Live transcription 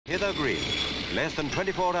Hither Green, less than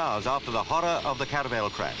 24 hours after the horror of the caravel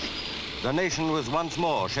crash, the nation was once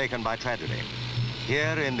more shaken by tragedy.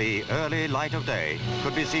 Here in the early light of day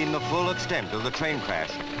could be seen the full extent of the train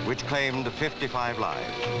crash, which claimed 55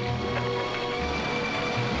 lives.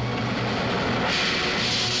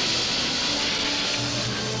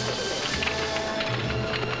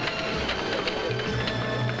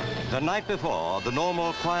 The night before, the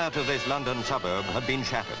normal quiet of this London suburb had been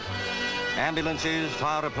shattered. Ambulances,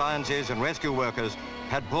 fire appliances and rescue workers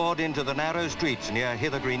had poured into the narrow streets near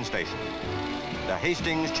Hither Green station. The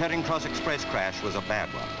Hastings-Charing Cross Express crash was a bad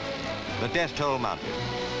one. The death toll mounted.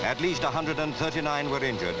 At least 139 were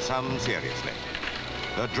injured, some seriously.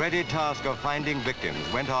 The dreaded task of finding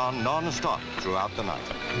victims went on non-stop throughout the night.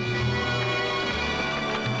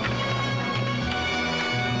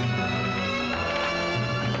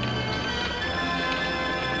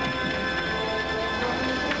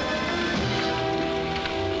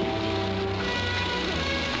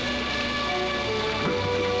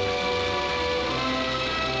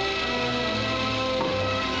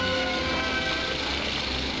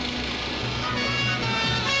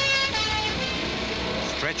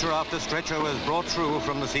 Stretcher after stretcher was brought through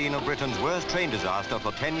from the scene of Britain's worst train disaster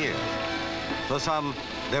for 10 years. For some,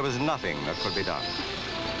 there was nothing that could be done.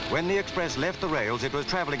 When the express left the rails, it was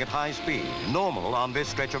traveling at high speed, normal on this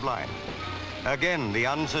stretch of line. Again, the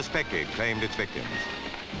unsuspected claimed its victims.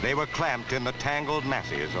 They were clamped in the tangled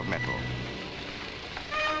masses of metal.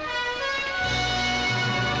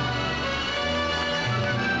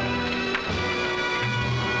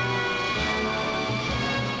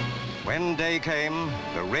 When day came,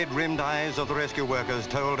 the red-rimmed eyes of the rescue workers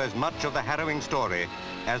told as much of the harrowing story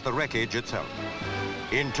as the wreckage itself.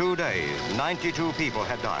 In 2 days, 92 people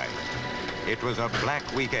had died. It was a black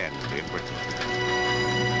weekend in Britain.